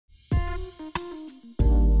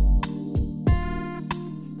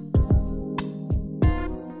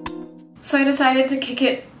So I decided to kick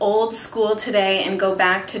it old school today and go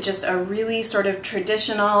back to just a really sort of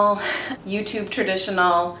traditional, YouTube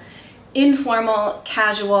traditional, informal,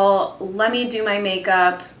 casual, let me do my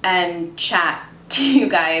makeup and chat to you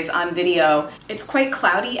guys on video. It's quite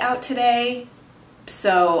cloudy out today,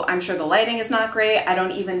 so I'm sure the lighting is not great. I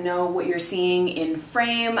don't even know what you're seeing in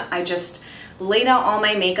frame. I just laid out all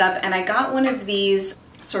my makeup and I got one of these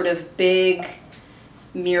sort of big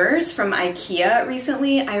mirrors from IKEA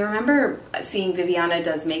recently. I remember seeing Viviana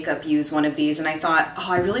Does Makeup use one of these and I thought,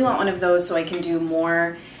 oh, I really want one of those so I can do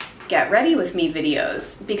more get ready with me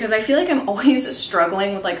videos, because I feel like I'm always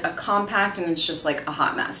struggling with like a compact and it's just like a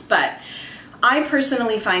hot mess. But I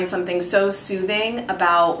personally find something so soothing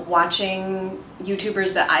about watching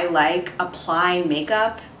YouTubers that I like apply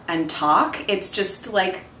makeup and talk. It's just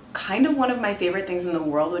like kind of one of my favorite things in the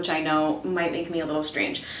world, which I know might make me a little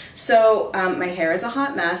strange. So my hair is a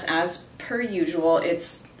hot mess as per usual.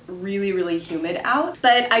 It's really, really humid out,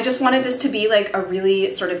 but I just wanted this to be like a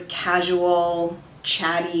really sort of casual,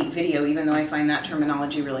 chatty video, even though I find that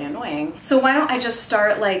terminology really annoying. So why don't I just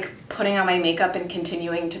start like putting on my makeup and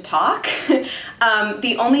continuing to talk?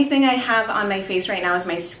 The only thing I have on my face right now is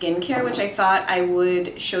my skincare, which I thought I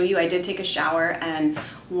would show you. I did take a shower and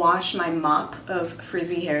wash my mop of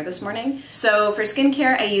frizzy hair this morning. So for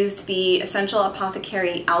skincare, I used the Essential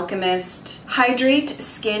Apothecary Alchemist Hydrate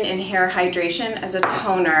Skin and Hair Hydration as a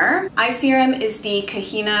toner. Eye serum is the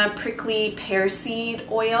Kahina Prickly Pear Seed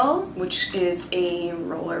Oil, which is a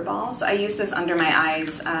roller ball. So I use this under my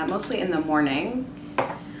eyes, mostly in the morning.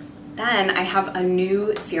 Then I have a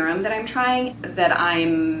new serum that I'm trying that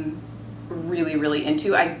I'm really, really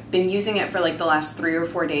into. I've been using it for like the last 3 or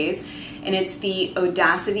 4 days, and it's the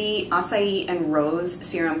Audacity Acai and Rose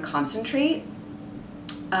Serum Concentrate.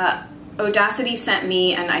 Audacity sent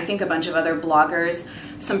me, and I think a bunch of other bloggers,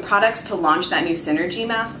 some products to launch that new Synergy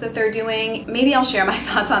mask that they're doing. Maybe I'll share my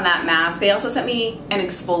thoughts on that mask. They also sent me an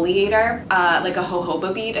exfoliator, like a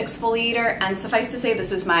jojoba bead exfoliator, and suffice to say,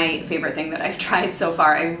 this is my favorite thing that I've tried so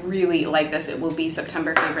far. I really like this. It will be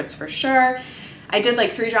September favorites for sure. I did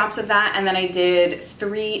like 3 drops of that, and then I did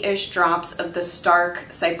 3-ish drops of the Stark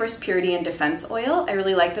Cypress Purity and Defense Oil. I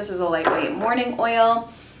really like this as a lightweight morning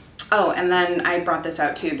oil. Oh, and then I brought this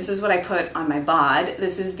out too. This is what I put on my bod.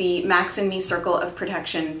 This is the Max and Me Circle of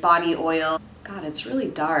Protection Body Oil. God, it's really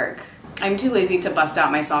dark. I'm too lazy to bust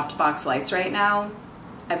out my softbox lights right now.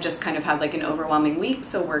 I've just kind of had like an overwhelming week,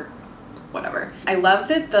 so we're whatever. I love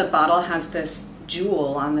that the bottle has this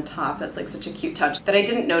jewel on the top. That's like such a cute touch that I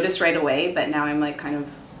didn't notice right away, but now I'm like kind of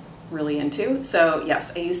really into. So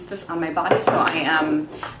yes, I used this on my body, so I am,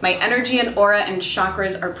 my energy and aura and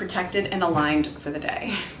chakras are protected and aligned for the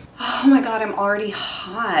day. Oh my God, I'm already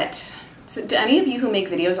hot. So do any of you who make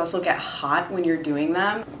videos also get hot when you're doing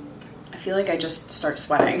them? I feel like I just start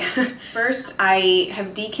sweating. First, I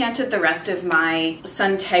have decanted the rest of my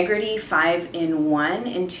Suntegrity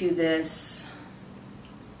 5-in-1 into this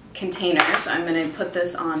container. So I'm gonna put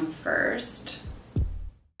this on first.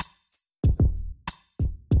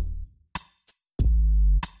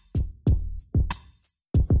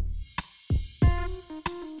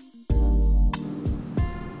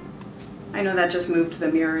 I know that just moved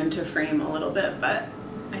the mirror into frame a little bit, but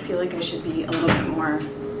I feel like I should be a little bit more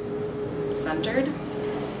centered.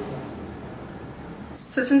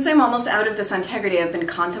 So since I'm almost out of the Suntegrity, I've been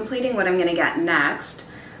contemplating what I'm gonna get next.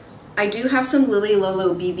 I do have some Lily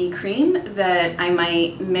Lolo BB cream that I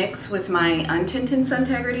might mix with my untinted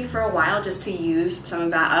Suntegrity for a while just to use some of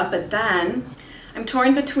that up, but then I'm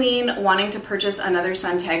torn between wanting to purchase another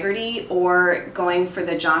Suntegrity or going for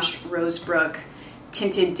the Josh Rosebrook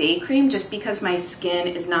Tinted Day Cream, just because my skin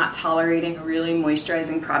is not tolerating really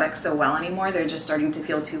moisturizing products so well anymore. They're just starting to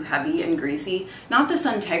feel too heavy and greasy. Not the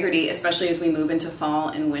Suntegrity, especially as we move into fall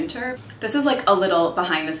and winter. This is like a little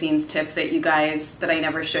behind the scenes tip that I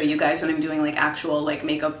never show you guys when I'm doing like actual like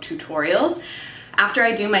makeup tutorials. After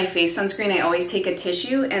I do my face sunscreen, I always take a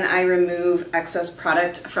tissue and I remove excess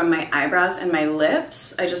product from my eyebrows and my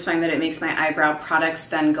lips. I just find that it makes my eyebrow products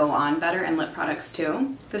then go on better, and lip products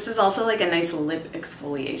too. This is also like a nice lip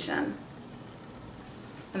exfoliation.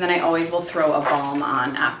 And then I always will throw a balm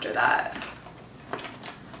on after that.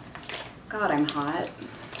 God, I'm hot.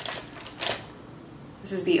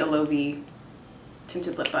 This is the Alovi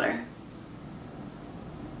Tinted Lip Butter.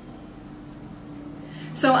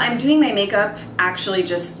 So I'm doing my makeup, actually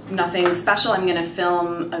just nothing special. I'm gonna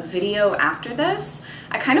film a video after this.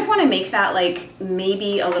 I kind of wanna make that like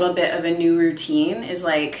maybe a little bit of a new routine, is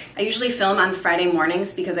like, I usually film on Friday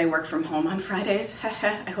mornings because I work from home on Fridays.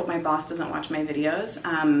 I hope my boss doesn't watch my videos.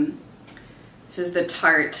 This is the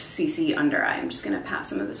Tarte CC Under Eye. I'm just gonna pat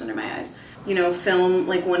some of this under my eyes. you know, film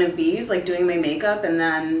like one of these, like doing my makeup, and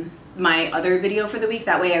then my other video for the week.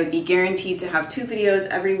 That way I would be guaranteed to have 2 videos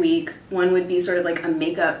every week. One would be sort of like a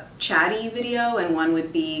makeup chatty video, and one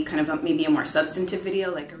would be kind of maybe a more substantive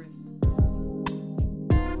video, like a...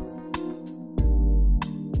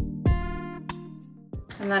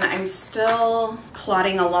 And then I'm still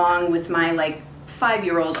plodding along with my like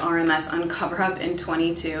 5-year-old RMS Uncover Up in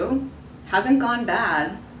 22. Hasn't gone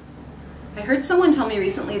bad. I heard someone tell me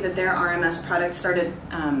recently that their RMS product started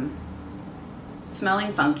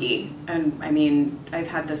smelling funky, and I mean, I've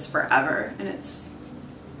had this forever and it's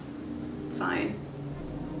fine.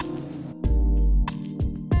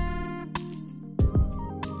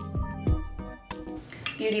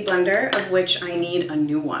 Beauty blender, of which I need a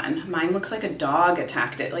new one. Mine looks like a dog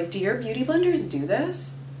attacked it. Like, do your beauty blenders do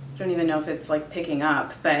this? I don't even know if it's like picking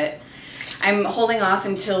up, but I'm holding off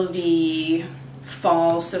until the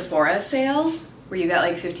fall Sephora sale where you got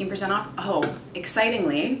like 15% off. Oh,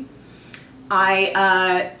 excitingly,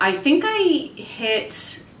 I think I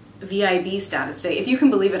hit VIB status today. If you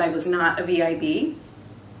can believe it, I was not a VIB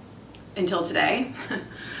until today.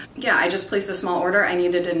 Yeah, I just placed a small order. I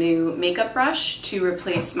needed a new makeup brush to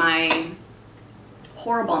replace my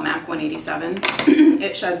horrible MAC 187.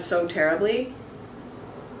 It sheds so terribly.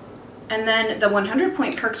 And then the 100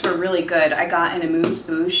 point perks were really good. I got an amuse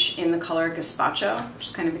bouche in the color Gazpacho, which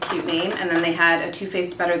is kind of a cute name. And then they had a Too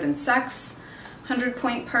Faced Better Than Sex 100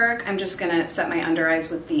 point perk. I'm just gonna set my under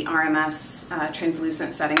eyes with the RMS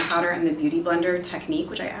translucent setting powder and the Beauty Blender technique,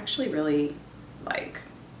 which I actually really like.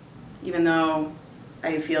 Even though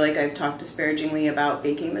I feel like I've talked disparagingly about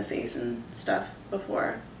baking the face and stuff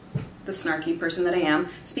before. The snarky person that I am.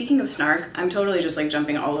 Speaking of snark, I'm totally just like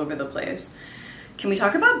jumping all over the place. Can we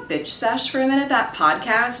talk about Bitch Sesh for a minute? That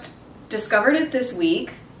podcast, discovered it this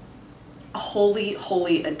week.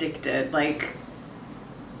 Wholly addicted. Like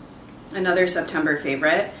another September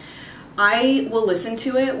favorite. I will listen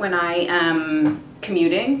to it when I am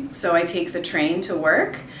commuting, so I take the train to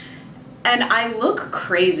work. And I look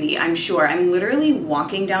crazy, I'm sure. I'm literally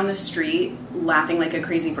walking down the street laughing like a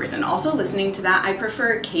crazy person. Also listening to that, I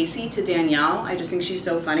prefer Casey to Danielle. I just think she's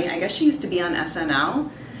so funny. I guess she used to be on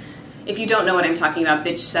SNL. If you don't know what I'm talking about,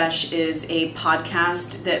 Bitch Sesh is a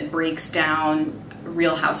podcast that breaks down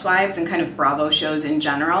Real Housewives and kind of Bravo shows in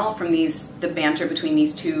general from the banter between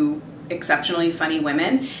these two exceptionally funny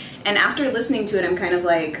women. And after listening to it, I'm kind of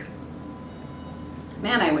like,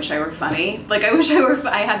 man, I wish I were funny. Like, I wish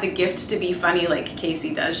I had the gift to be funny like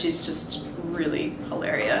Casey does. She's just really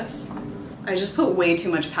hilarious. I just put way too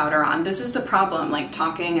much powder on. This is the problem, like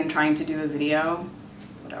talking and trying to do a video,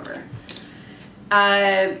 whatever.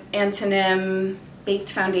 Antonym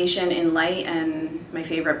Baked Foundation in Light, and my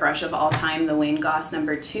favorite brush of all time, the Wayne Goss No.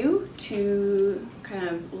 2, to kind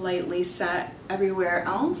of lightly set everywhere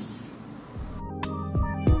else.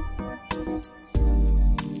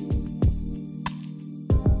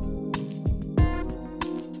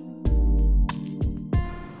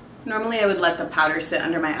 Normally I would let the powder sit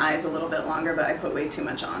under my eyes a little bit longer, but I put way too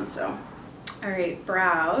much on, so. All right,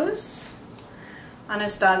 brows.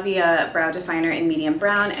 Anastasia Brow Definer in medium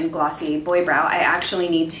brown and Glossier Boy Brow. I actually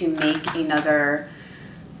need to make another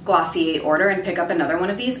Glossier order and pick up another one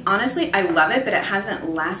of these. Honestly, I love it, but it hasn't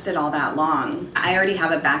lasted all that long. I already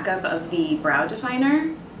have a backup of the Brow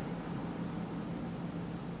Definer,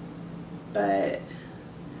 but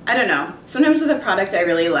I don't know. Sometimes with a product I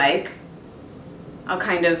really like, I'll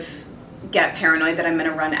kind of get paranoid that I'm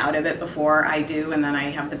gonna run out of it before I do, and then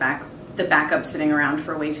I have the backup sitting around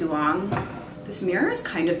for way too long. This mirror is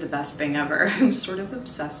kind of the best thing ever. I'm sort of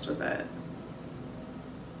obsessed with it.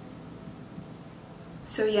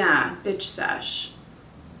 So yeah, Bitch Sesh.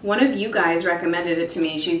 One of you guys recommended it to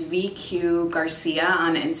me. She's VQ Garcia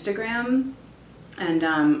on Instagram, and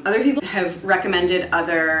other people have recommended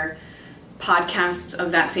other podcasts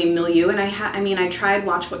of that same milieu, and I mean, I tried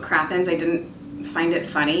Watch What Crappens. I didn't find it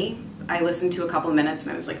funny. I listened to a couple minutes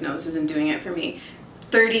and I was like, no, this isn't doing it for me.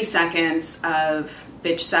 30 seconds of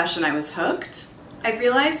Bitch Sesh and I was hooked. I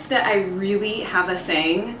realized that I really have a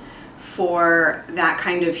thing for that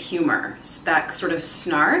kind of humor, that sort of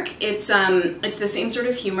snark. It's the same sort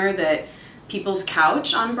of humor that People's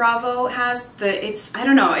Couch on Bravo has. I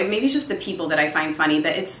don't know, maybe it's just the people that I find funny,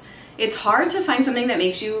 but it's hard to find something that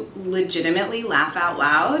makes you legitimately laugh out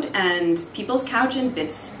loud, and People's Couch and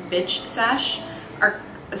Bitch Sesh are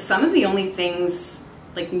some of the only things,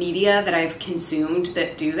 like media, that I've consumed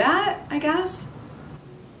that do that, I guess.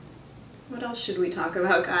 What else should we talk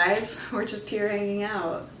about, guys? We're just here hanging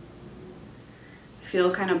out. I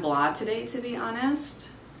feel kind of blah today, to be honest.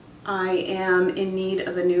 I am in need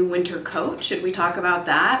of a new winter coat. Should we talk about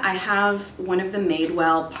that? I have one of the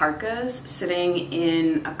Madewell parkas sitting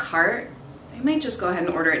in a cart. I might just go ahead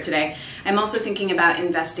and order it today. I'm also thinking about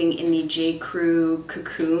investing in the J.Crew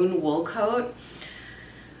cocoon wool coat.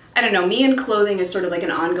 I don't know, me and clothing is sort of like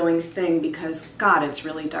an ongoing thing because, God, it's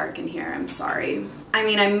really dark in here, I'm sorry. I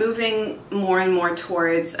mean, I'm moving more and more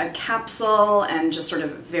towards a capsule and just sort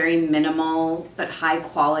of very minimal but high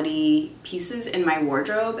quality pieces in my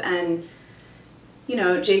wardrobe. And, you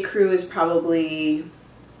know, J.Crew is probably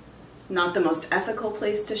not the most ethical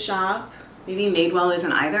place to shop. Maybe Madewell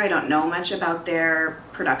isn't either. I don't know much about their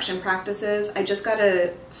production practices. I just got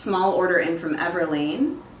a small order in from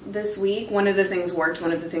Everlane this week. One of the things worked,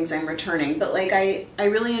 one of the things I'm returning, but like I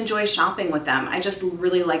really enjoy shopping with them. I just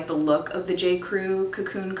really like the look of the J.Crew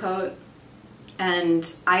cocoon coat,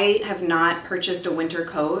 and I have not purchased a winter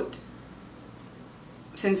coat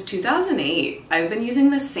since 2008. I've been using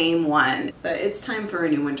the same one, but it's time for a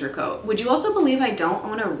new winter coat. Would you also believe I don't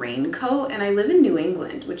own a raincoat, and I live in New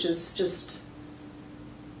England, which is just,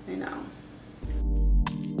 I know.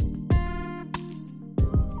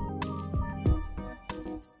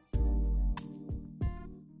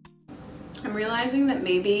 I'm realizing that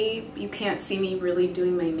maybe you can't see me really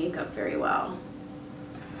doing my makeup very well.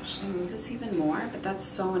 Should I move this even more? But that's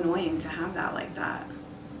so annoying to have that like that.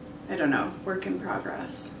 I don't know, work in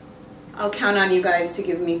progress. I'll count on you guys to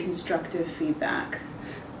give me constructive feedback.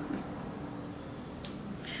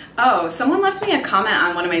 Oh, someone left me a comment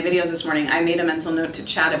on one of my videos this morning. I made a mental note to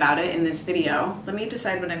chat about it in this video. Let me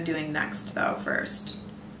decide what I'm doing next though first.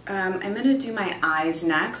 I'm gonna do my eyes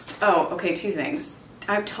next. Oh, okay, two things.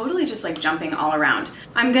 I'm totally just like jumping all around.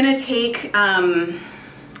 I'm gonna take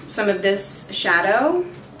some of this shadow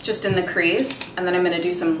just in the crease, and then I'm gonna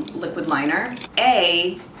do some liquid liner.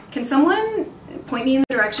 Can someone point me in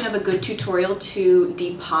the direction of a good tutorial to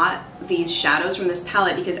depot these shadows from this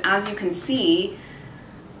palette? Because as you can see,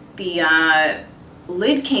 the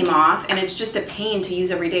lid came off and it's just a pain to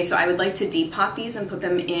use every day. So I would like to depot these and put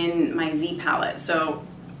them in my Z palette. So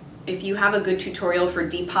if you have a good tutorial for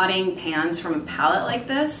depotting pans from a palette like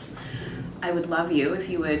this, I would love you if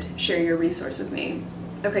you would share your resource with me.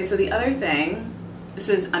 Okay, so the other thing, this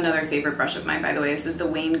is another favorite brush of mine, by the way. This is the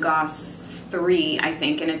Wayne Goss 3, I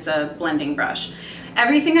think, and it's a blending brush.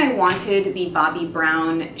 Everything I wanted the Bobbi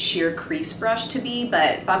Brown sheer crease brush to be,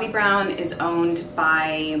 but Bobbi Brown is owned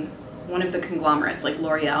by one of the conglomerates, like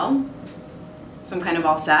L'Oreal. So I'm kind of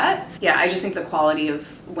all set. Yeah, I just think the quality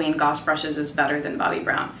of Wayne Goss brushes is better than Bobbi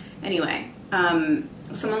Brown. Anyway,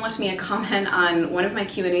 someone left me a comment on one of my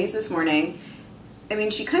Q&As this morning. I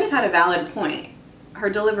mean, she kind of had a valid point.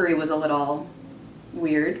 Her delivery was a little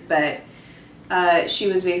weird, but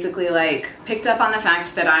she was basically like, picked up on the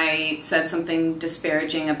fact that I said something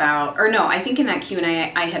disparaging about, or no, I think in that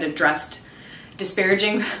Q&A I had addressed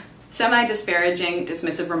disparaging, semi-disparaging,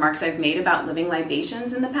 dismissive remarks I've made about living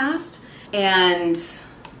libations in the past. And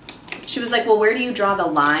she was like, well, where do you draw the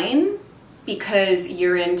line? Because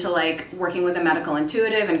you're into like working with a medical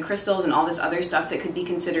intuitive and crystals and all this other stuff that could be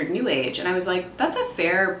considered new age. And I was like, that's a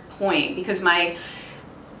fair point, because my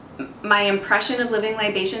impression of living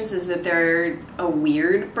libations is that they're a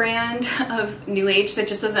weird brand of new age that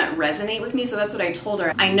just doesn't resonate with me. So that's what I told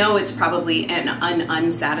her. I know it's probably an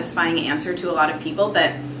unsatisfying answer to a lot of people,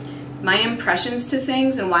 but my impressions to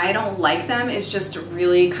things and why I don't like them is just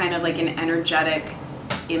really kind of like an energetic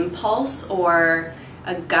impulse or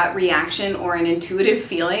a gut reaction or an intuitive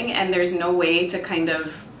feeling, and there's no way to kind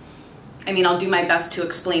of, I mean, I'll do my best to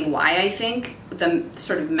explain why I think, the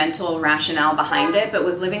sort of mental rationale behind it, but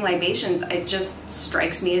with living libations, it just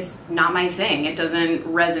strikes me as not my thing. It doesn't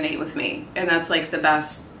resonate with me, and that's like the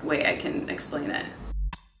best way I can explain it.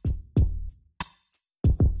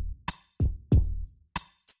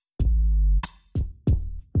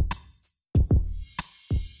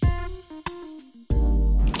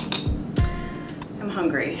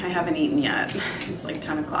 Hungry. I haven't eaten yet. It's like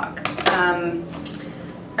 10 o'clock.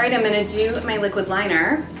 All right, I'm gonna do my liquid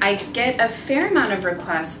liner. I get a fair amount of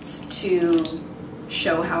requests to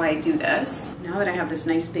show how I do this. Now that I have this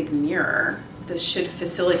nice big mirror, this should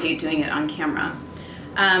facilitate doing it on camera.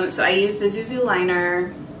 So I use the Zuzu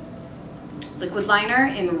liner, liquid liner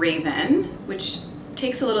in Raven, which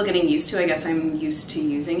takes a little getting used to. I guess I'm used to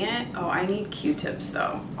using it. Oh, I need Q-tips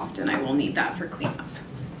though. Often I will need that for cleanup.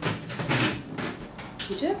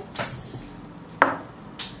 Q-tips.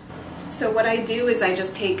 So what I do is I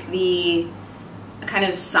just take the kind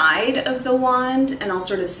of side of the wand and I'll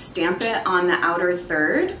sort of stamp it on the outer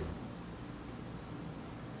third.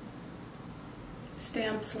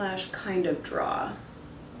 Stamp slash kind of draw.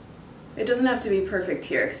 It doesn't have to be perfect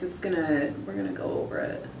here because we're gonna go over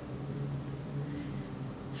it.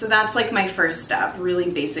 So that's like my first step, really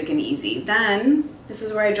basic and easy. Then this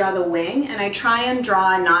is where I draw the wing, and I try and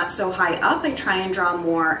draw not so high up. I try and draw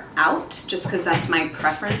more out just because that's my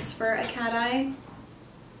preference for a cat eye.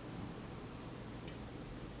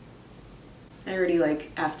 I already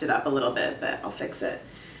like effed it up a little bit, but I'll fix it.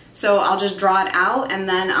 So I'll just draw it out and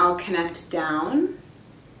then I'll connect down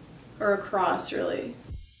or across really.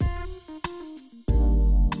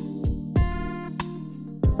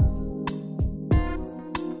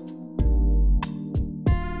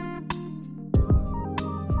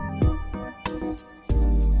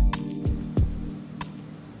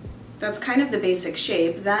 That's kind of the basic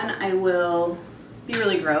shape. Then I will be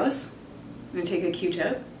really gross. I'm gonna take a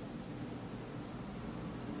Q-tip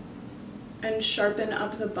and sharpen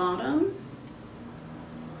up the bottom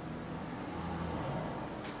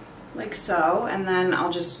like so, and then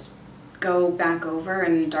I'll just go back over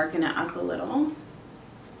and darken it up a little.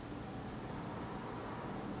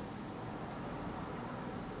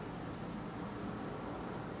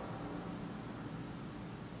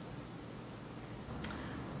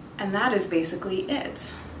 And that is basically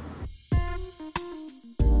it.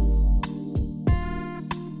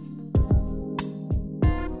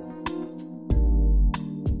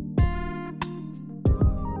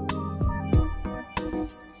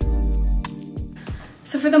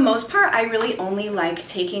 So for the most part, I really only like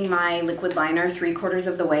taking my liquid liner 3/4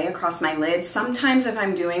 of the way across my lid. Sometimes if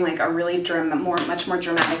I'm doing like a really much more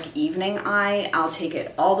dramatic evening eye, I'll take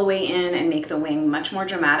it all the way in and make the wing much more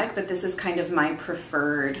dramatic, but this is kind of my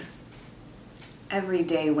preferred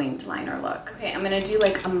everyday winged liner look. Okay, I'm gonna do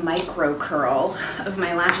like a micro curl of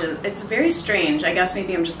my lashes. It's very strange. I guess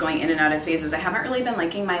maybe I'm just going in and out of phases. I haven't really been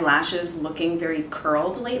liking my lashes looking very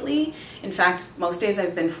curled lately. In fact, most days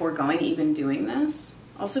I've been foregoing even doing this.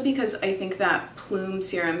 Also because I think that plume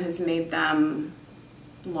serum has made them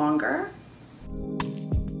longer.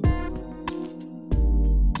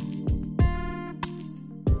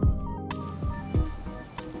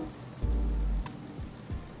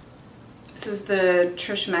 This is the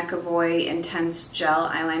Trish McAvoy Intense Gel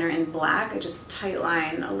Eyeliner in black. I just tight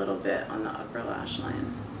line a little bit on the upper lash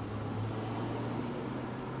line.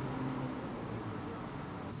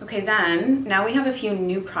 Okay, then, now we have a few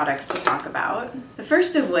new products to talk about. The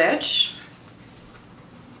first of which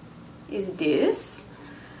is this.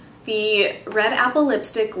 The Red Apple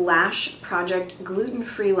Lipstick Lash Project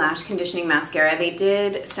Gluten-Free Lash Conditioning Mascara. They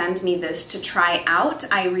did send me this to try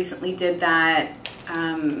out. I recently did that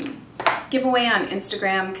giveaway on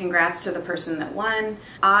Instagram. Congrats to the person that won.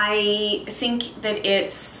 I think that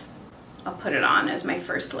I'll put it on as my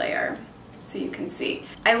first layer so you can see.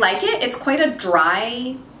 I like it. It's quite a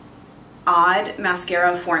dry, odd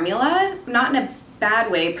mascara formula, not in a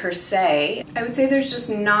bad way per se. I would say there's just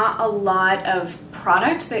not a lot of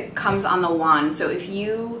product that comes on the wand. So if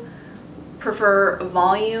you prefer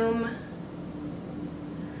volume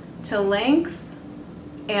to length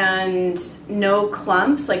and no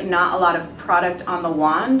clumps, like not a lot of product on the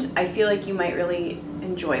wand, I feel like you might really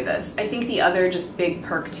enjoy this. I think the other just big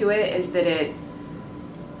perk to it is that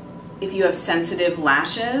if you have sensitive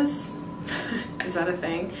lashes, is that a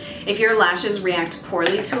thing? If your lashes react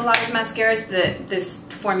poorly to a lot of mascaras, this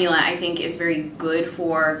formula I think is very good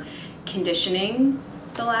for conditioning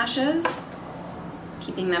the lashes,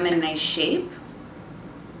 keeping them in nice shape.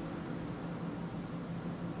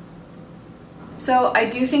 So I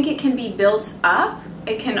do think it can be built up.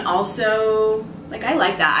 It can also, like, I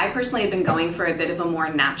like that. I personally have been going for a bit of a more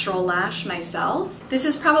natural lash myself. This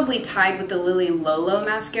is probably tied with the Lily Lolo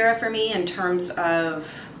mascara for me in terms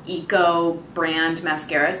of eco brand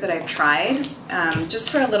mascaras that I've tried. Just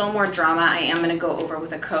for a little more drama, I am going to go over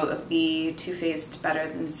with a coat of the Too Faced Better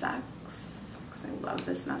Than Sex, because I love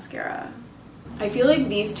this mascara. I feel like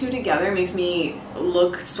these two together makes me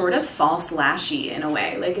look sort of false lashy in a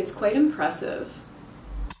way. Like, it's quite impressive.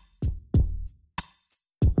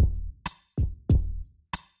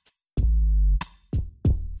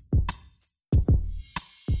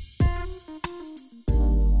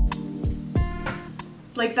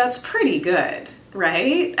 Like, that's pretty good,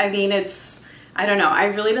 right? I mean, I don't know,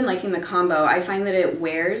 I've really been liking the combo. I find that it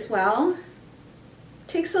wears well.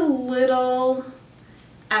 Takes a little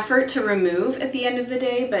effort to remove at the end of the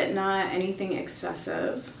day, but not anything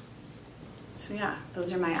excessive. So yeah,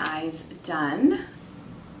 those are my eyes done.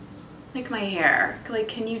 Like my hair, like,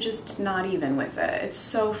 can you just not even with it? It's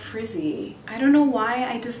so frizzy. I don't know why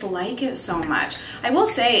I dislike it so much. I will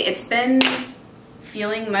say it's been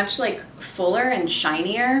feeling much like fuller and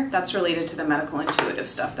shinier. That's related to the medical intuitive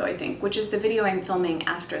stuff though, I think, which is the video I'm filming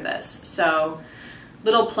after this. So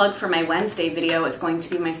little plug for my Wednesday video. It's going to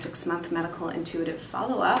be my 6-month medical intuitive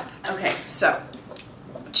follow-up. Okay, so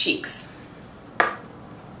cheeks.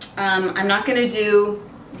 I'm not gonna do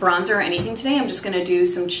bronzer or anything today. I'm just gonna do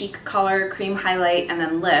some cheek color, cream highlight, and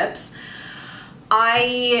then lips.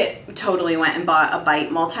 I totally went and bought a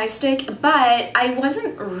Bite multi-stick, but I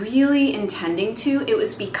wasn't really intending to. It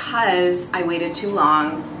was because I waited too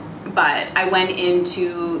long, but I went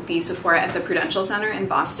into the Sephora at the Prudential Center in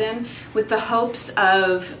Boston with the hopes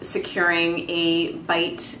of securing a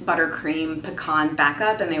Bite buttercream pecan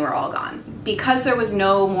backup, and they were all gone. Because there was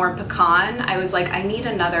no more pecan, I was like, I need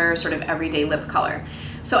another sort of everyday lip color.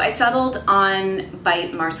 So I settled on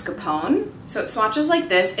Bite Mascarpone. So it swatches like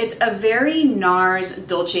this. It's a very NARS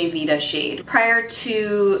Dolce Vita shade. Prior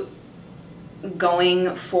to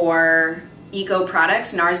going for eco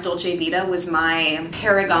products, NARS Dolce Vita was my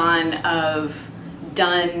paragon of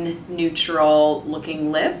done neutral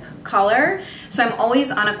looking lip color. So I'm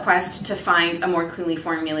always on a quest to find a more cleanly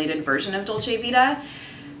formulated version of Dolce Vita.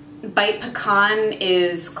 Bite Pecan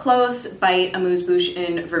is close, Bite Amuse-Bouche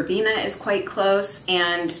in Verbena is quite close,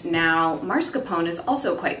 and now Mascarpone is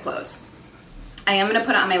also quite close. I am gonna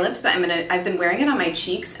put it on my lips, but I've been wearing it on my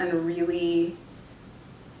cheeks and really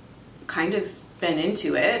kind of been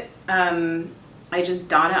into it. I just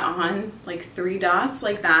dot it on like 3 dots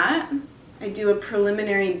like that. I do a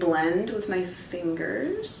preliminary blend with my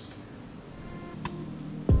fingers.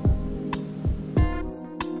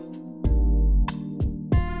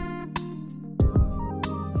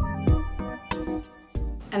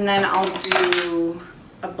 And then I'll do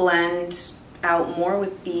a blend out more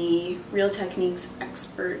with the Real Techniques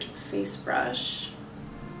Expert Face Brush.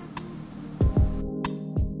 I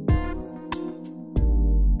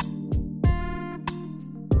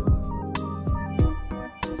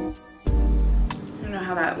don't know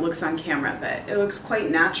how that looks on camera, but it looks quite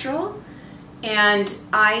natural. And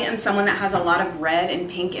I am someone that has a lot of red and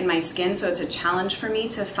pink in my skin, so it's a challenge for me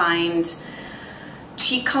to find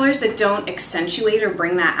cheek colors that don't accentuate or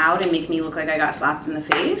bring that out and make me look like I got slapped in the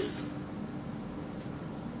face.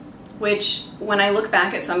 Which, when I look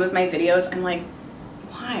back at some of my videos, I'm like,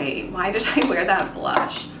 why? Why did I wear that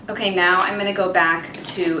blush? Okay, now I'm gonna go back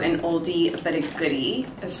to an oldie but a goodie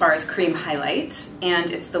as far as cream highlight, and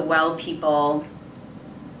it's the Well People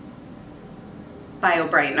Bio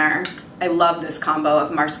Brightener. I love this combo of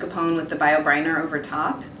Mascarpone with the Bio Brightener over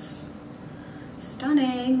top. It's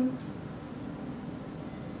stunning.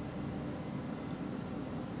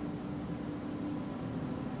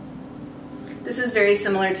 This is very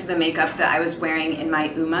similar to the makeup that I was wearing in my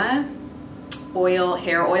Uma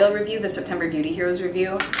hair oil review, the September Beauty Heroes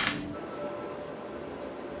review.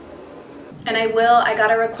 And I got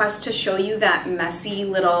a request to show you that messy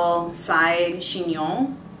little side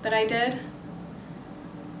chignon that I did.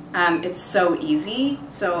 It's so easy,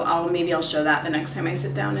 so maybe I'll show that the next time I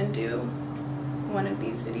sit down and do one of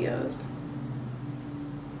these videos.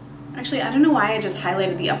 Actually, I don't know why I just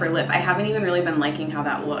highlighted the upper lip. I haven't even really been liking how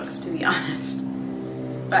that looks, to be honest.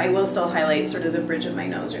 But I will still highlight sort of the bridge of my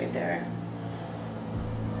nose right there.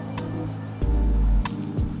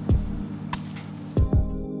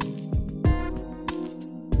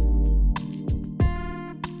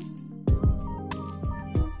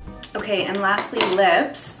 Okay, and lastly,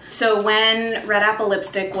 lips. So when Red Apple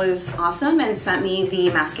Lipstick was awesome and sent me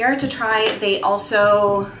the mascara to try, they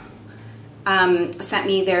also sent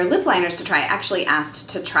me their lip liners to try. I actually asked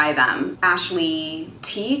to try them. Ashley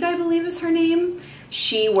Teague, I believe is her name.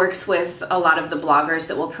 She works with a lot of the bloggers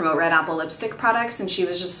that will promote Red Apple Lipstick products, and she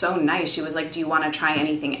was just so nice. She was like, do you want to try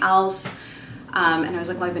anything else? And I was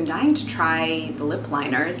like, well, I've been dying to try the lip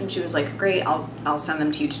liners. And she was like, great, I'll send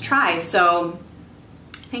them to you to try. So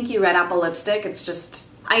thank you, Red Apple Lipstick. It's just,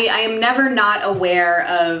 I am never not aware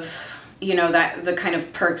of, you know, that the kind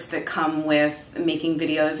of perks that come with making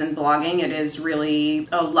videos and blogging. It is really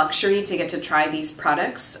a luxury to get to try these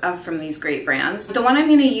products from these great brands. The one I'm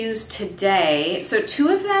gonna use today, so 2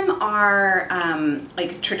 of them are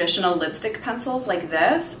like traditional lipstick pencils like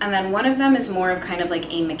this, and then one of them is more of kind of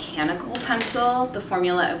like a mechanical pencil, the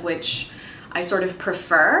formula of which I sort of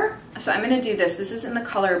prefer. So I'm gonna do this. This is in the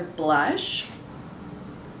color Blush,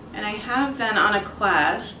 and I have been on a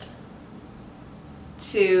quest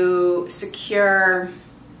to secure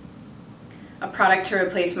a product to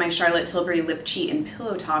replace my Charlotte Tilbury Lip Cheat and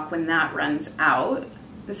Pillow Talk when that runs out.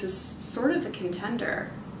 This is sort of a contender,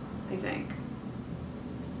 I think.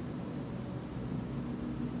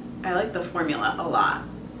 I like the formula a lot.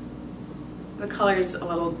 The color's a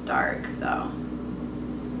little dark though.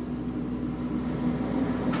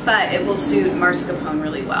 But it will suit Mascarpone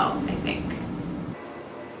really well, I think.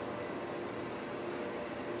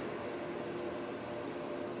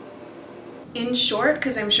 In short,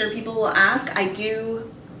 because I'm sure people will ask, I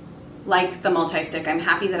do like the multi-stick. I'm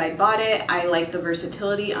happy that I bought it. I like the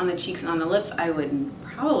versatility on the cheeks and on the lips. I would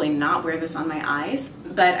probably not wear this on my eyes,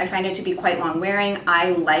 but I find it to be quite long wearing.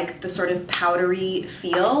 I like the sort of powdery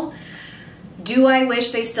feel. Do I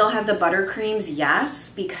wish they still had the buttercreams?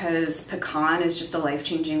 Yes, because Pecan is just a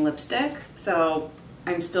life-changing lipstick. So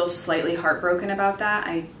I'm still slightly heartbroken about that.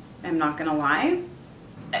 I am not gonna lie.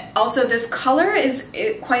 Also, this color is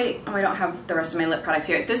quite, oh, I don't have the rest of my lip products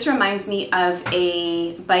here. This reminds me of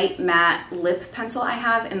a Bite Matte lip pencil I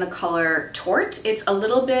have in the color Tort. It's a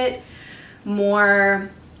little bit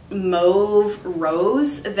more mauve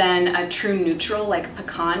rose than a true neutral like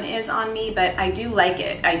Pecan is on me, but I do like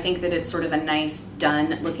it. I think that it's sort of a nice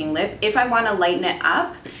done looking lip. If I want to lighten it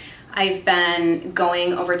up, I've been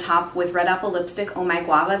going over top with Red Apple lipstick, Oh My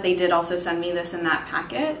Guava. They did also send me this in that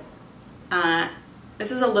packet.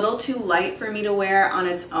 This is a little too light for me to wear on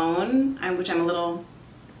its own, which I'm a little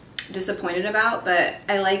disappointed about, but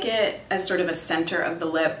I like it as sort of a center of the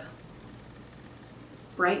lip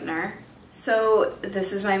brightener. So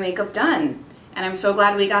this is my makeup done, and I'm so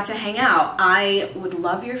glad we got to hang out. I would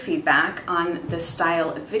love your feedback on this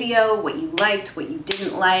style of video, what you liked, what you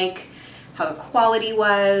didn't like, how the quality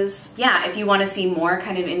was. Yeah, if you want to see more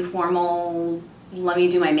kind of informal, let me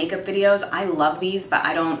do my makeup videos, I love these, but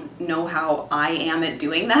I don't know how I am at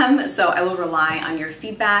doing them, so I will rely on your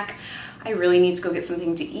feedback. I really need to go get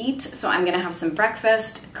something to eat, so I'm gonna have some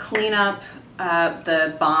breakfast, clean up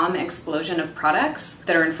the bomb explosion of products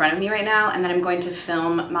that are in front of me right now, and then I'm going to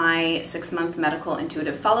film my 6-month medical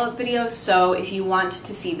intuitive follow-up video. So if you want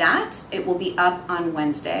to see that, it will be up on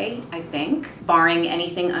Wednesday, I think, barring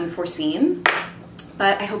anything unforeseen.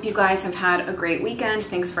 But I hope you guys have had a great weekend.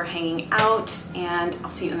 Thanks for hanging out, and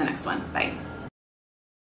I'll see you in the next one. Bye.